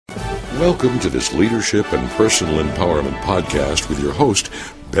Welcome to this leadership and personal empowerment podcast with your host,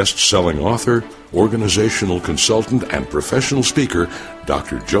 best-selling author, organizational consultant, and professional speaker,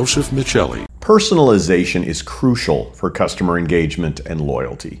 Dr. Joseph Michelli. Personalization is crucial for customer engagement and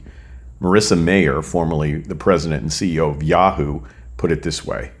loyalty. Marissa Mayer, formerly the president and CEO of Yahoo, put it this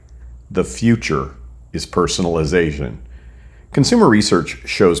way: the future is personalization. Consumer research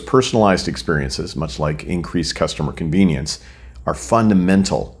shows personalized experiences, much like increased customer convenience, are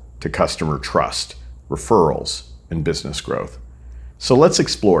fundamental to customer trust, referrals, and business growth. So let's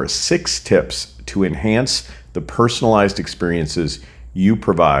explore 6 tips to enhance the personalized experiences you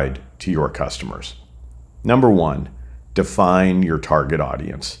provide to your customers. Number 1, define your target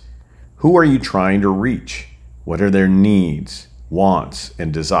audience. Who are you trying to reach? What are their needs, wants,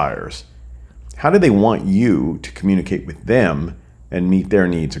 and desires? How do they want you to communicate with them and meet their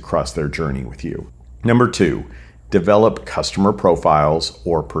needs across their journey with you? Number 2, develop customer profiles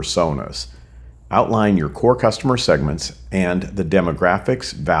or personas. Outline your core customer segments and the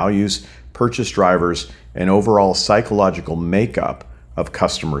demographics, values, purchase drivers, and overall psychological makeup of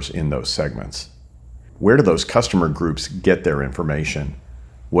customers in those segments. Where do those customer groups get their information?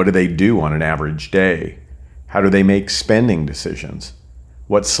 What do they do on an average day? How do they make spending decisions?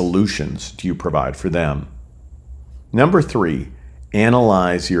 What solutions do you provide for them? Number 3,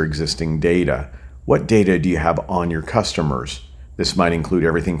 analyze your existing data. What data do you have on your customers? This might include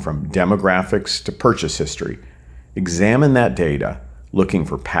everything from demographics to purchase history. Examine that data, looking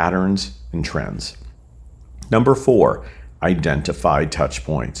for patterns and trends. Number 4, identify touch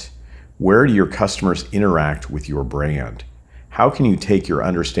points. Where do your customers interact with your brand? How can you take your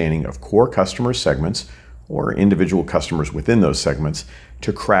understanding of core customer segments or individual customers within those segments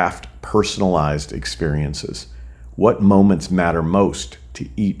to craft personalized experiences? What moments matter most to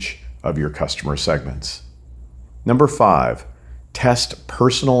each of your customer segments? Number 5, test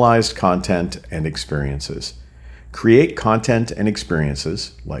personalized content and experiences. Create content and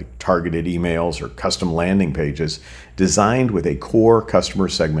experiences like targeted emails or custom landing pages designed with a core customer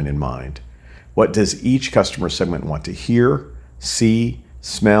segment in mind. What does each customer segment want to hear, see,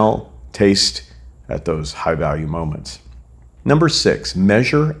 smell, taste at those high-value moments? Number 6,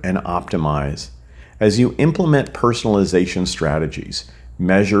 measure and optimize. As you implement personalization strategies,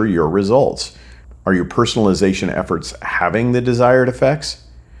 measure your results. Are your personalization efforts having the desired effects?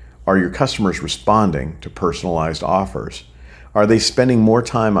 Are your customers responding to personalized offers? Are they spending more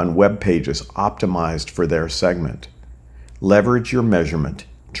time on web pages optimized for their segment? Leverage your measurement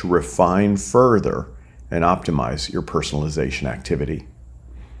to refine further and optimize your personalization activity.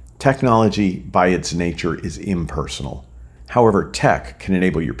 Technology, by its nature, is impersonal. However, tech can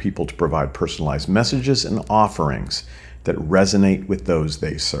enable your people to provide personalized messages and offerings that resonate with those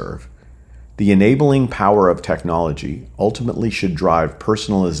they serve. The enabling power of technology ultimately should drive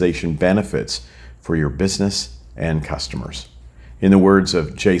personalization benefits for your business and customers. In the words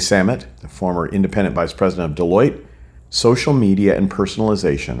of Jay Samit, the former independent vice president of Deloitte, social media and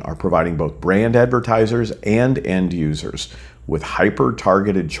personalization are providing both brand advertisers and end users with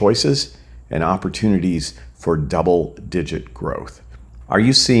hyper-targeted choices and opportunities for double-digit growth. Are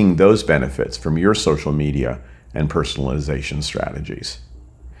you seeing those benefits from your social media and personalization strategies?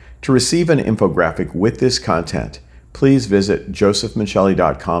 To receive an infographic with this content, please visit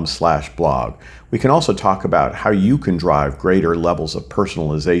josephmichelli.com/blog. We can also talk about how you can drive greater levels of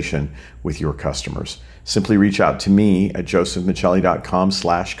personalization with your customers. Simply reach out to me at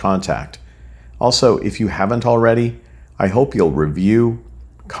josephmichelli.com/contact. Also, if you haven't already, I hope you'll review,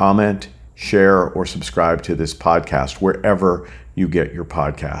 comment, share, or subscribe to this podcast wherever you get your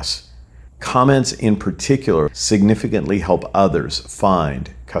podcasts. Comments in particular significantly help others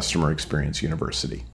find Customer Experience University.